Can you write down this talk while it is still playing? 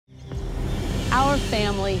Our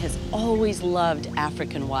family has always loved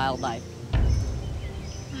African wildlife.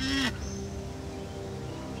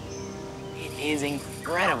 It is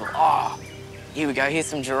incredible. Oh, here we go. Here's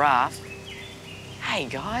some giraffe. Hey,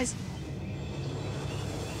 guys.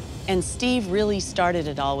 And Steve really started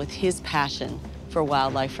it all with his passion for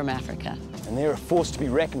wildlife from Africa. And they're a force to be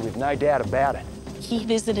reckoned with, no doubt about it. He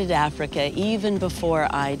visited Africa even before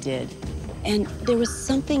I did. And there was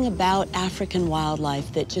something about African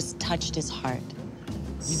wildlife that just touched his heart.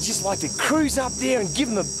 You'd just like to cruise up there and give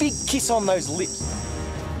them a big kiss on those lips.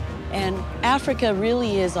 And Africa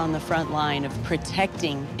really is on the front line of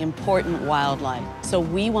protecting important wildlife. So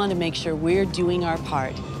we want to make sure we're doing our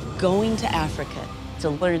part, going to Africa to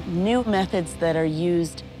learn new methods that are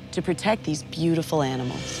used to protect these beautiful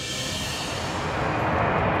animals.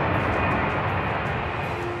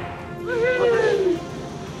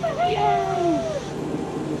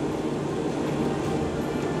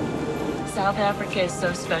 South Africa is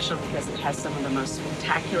so special because it has some of the most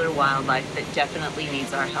spectacular wildlife that definitely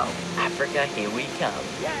needs our help. Africa, here we come.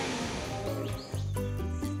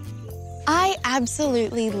 I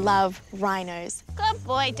absolutely love rhinos. Good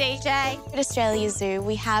boy, DJ. At Australia Zoo,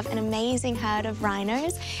 we have an amazing herd of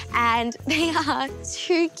rhinos, and they are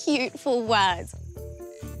too cute for words.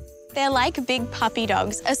 They're like big puppy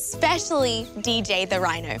dogs, especially DJ the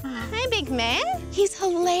rhino. Hey, big man. He's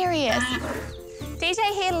hilarious. DJ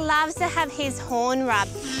here loves to have his horn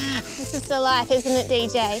rubbed. This is the life, isn't it,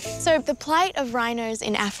 DJ? So the plight of rhinos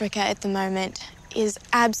in Africa at the moment is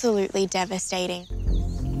absolutely devastating.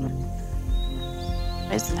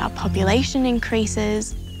 As our population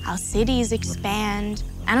increases, our cities expand,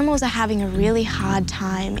 animals are having a really hard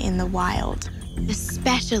time in the wild,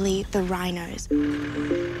 especially the rhinos.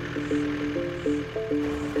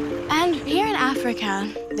 And here in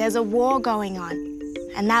Africa, there's a war going on.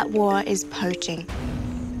 And that war is poaching.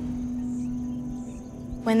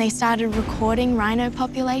 When they started recording rhino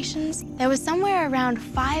populations, there was somewhere around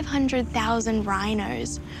 500,000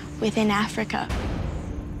 rhinos within Africa.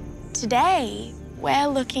 Today, we're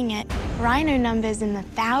looking at rhino numbers in the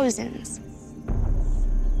thousands.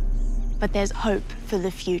 But there's hope for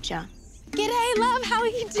the future. G'day, love, how are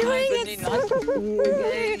you doing? It's nice to see you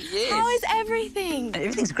again. Yes. How is everything?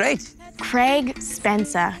 Everything's great. Craig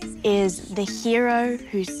Spencer is the hero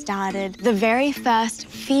who started the very first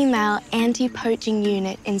female anti-poaching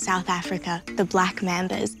unit in South Africa, the Black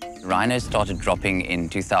Mambas. Rhinos started dropping in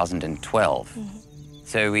 2012.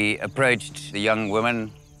 So we approached the young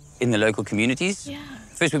women in the local communities. Yeah.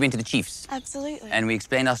 First we went to the chiefs. Absolutely. And we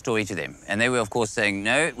explained our story to them. And they were, of course, saying,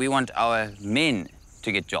 no, we want our men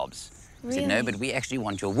to get jobs. I said, no, but we actually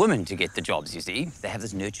want your women to get the jobs, you see. They have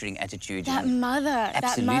this nurturing attitude. That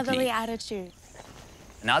motherly attitude.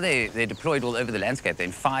 Now they're deployed all over the landscape. They're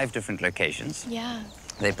in 5 different locations. Yeah.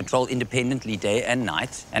 They patrol independently day and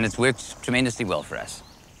night, and it's worked tremendously well for us.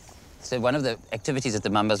 So one of the activities that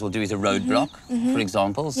the Mambas will do is a roadblock, for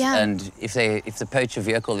example. Yeah. And if the poacher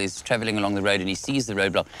vehicle is traveling along the road and he sees the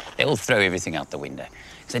roadblock, they will throw everything out the window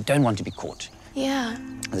because they don't want to be caught. Yeah.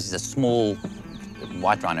 This is a small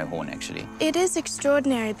white rhino horn, actually. It is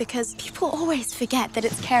extraordinary because people always forget that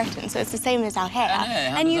it's keratin, so it's the same as our hair.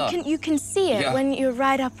 And you can see it when you're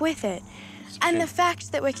right up with it. And the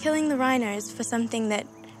fact that we're killing the rhinos for something that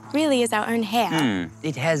really is our own hair.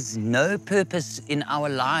 It has no purpose in our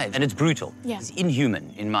lives, and it's brutal. Yeah. It's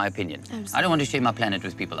inhuman, in my opinion. Absolutely. I don't want to share my planet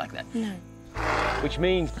with people like that. No. Which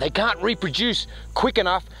means they can't reproduce quick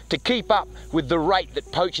enough to keep up with the rate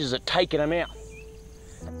that poachers are taking them out.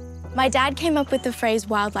 My dad came up with the phrase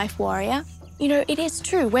wildlife warrior. You know, it is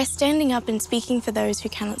true. We're standing up and speaking for those who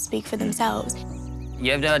cannot speak for themselves.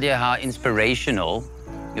 You have no idea how inspirational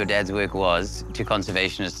your dad's work was to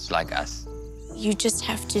conservationists like us. You just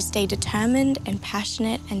have to stay determined and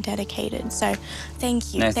passionate and dedicated. So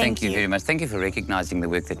thank you. No, thank you very much. Thank you for recognizing the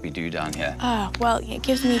work that we do down here. Oh, well, it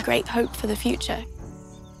gives me great hope for the future.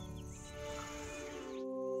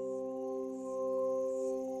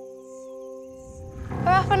 We're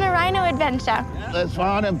off on a rhino adventure. Let's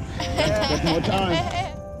find him. Get more time.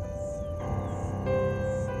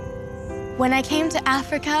 When I came to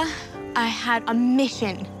Africa, I had a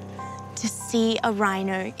mission to see a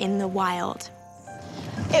rhino in the wild.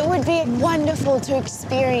 It would be wonderful to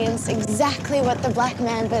experience exactly what the Black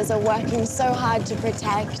Mambas are working so hard to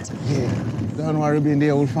protect. Yeah, don't worry, Bindi,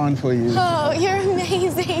 I will find for you. Oh, you're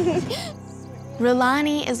amazing.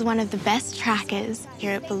 Rulani is one of the best trackers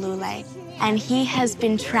here at Bulule, and he has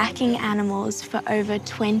been tracking animals for over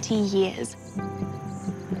 20 years.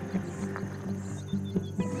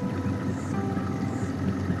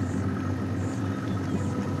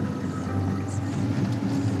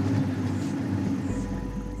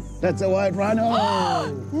 That's a white rhino.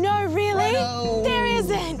 No, really? Rhino. There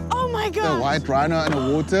isn't. Oh my The God. white rhino in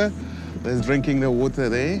the water. There's drinking the water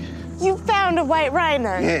there. You found a white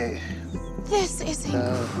rhino? Yeah. This is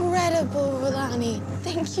incredible, Rulani.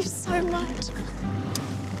 Thank you so much.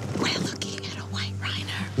 We're looking at a white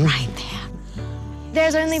rhino right there.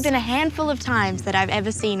 There's only been a handful of times that I've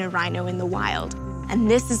ever seen a rhino in the wild, and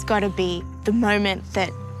this has got to be the moment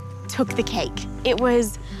that took the cake. It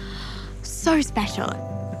was so special.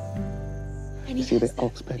 And You see the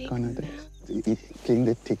oxpecker on it? It's killing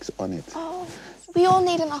the ticks on it. Oh, we all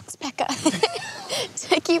need an oxpecker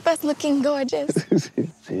to keep us looking gorgeous.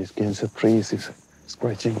 See, it's against the trees, it's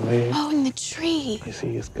scratching away. Oh, in the tree. You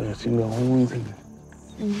see, it's scratching the horns.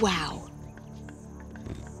 And... Wow.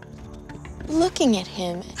 Looking at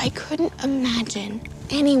him, I couldn't imagine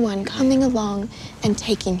anyone coming along and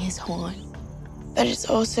taking his horn. But it's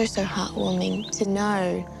also so heartwarming to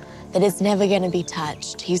know that it's never going to be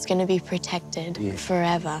touched. He's going to be protected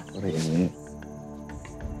forever.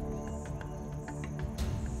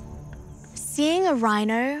 Seeing a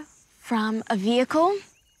rhino from a vehicle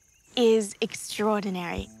is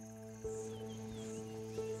extraordinary.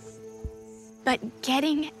 But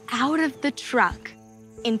getting out of the truck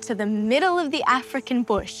into the middle of the African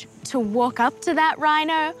bush to walk up to that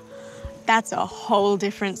rhino, that's a whole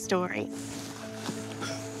different story.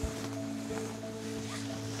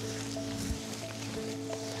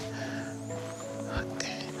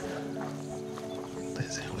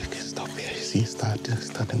 Listen, we can stop here. You see,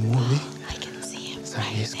 starting moving. I can see him. So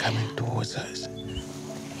he's coming towards us.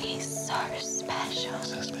 He's so special.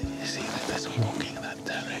 You see that that's walking in that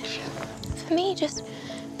direction. For me, just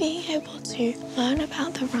being able to learn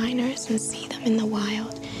about the rhinos and see them in the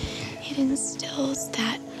wild, it instills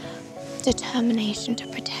that determination to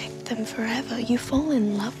protect them forever. You fall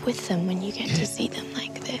in love with them when you get to see them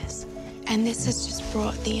like this. And this has just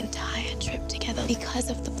brought the entire trip together because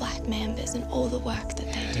of the black mambas and all the work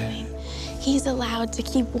that they're doing. He's allowed to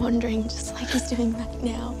keep wandering just like he's doing right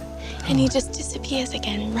now. And he just disappears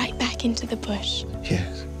again, right back into the bush.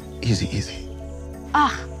 Yes, easy, easy.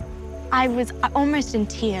 I was almost in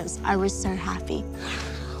tears. I was so happy.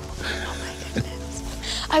 Oh my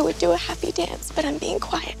goodness. I would do a happy dance, but I'm being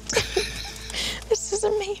quiet. This is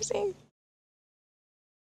amazing.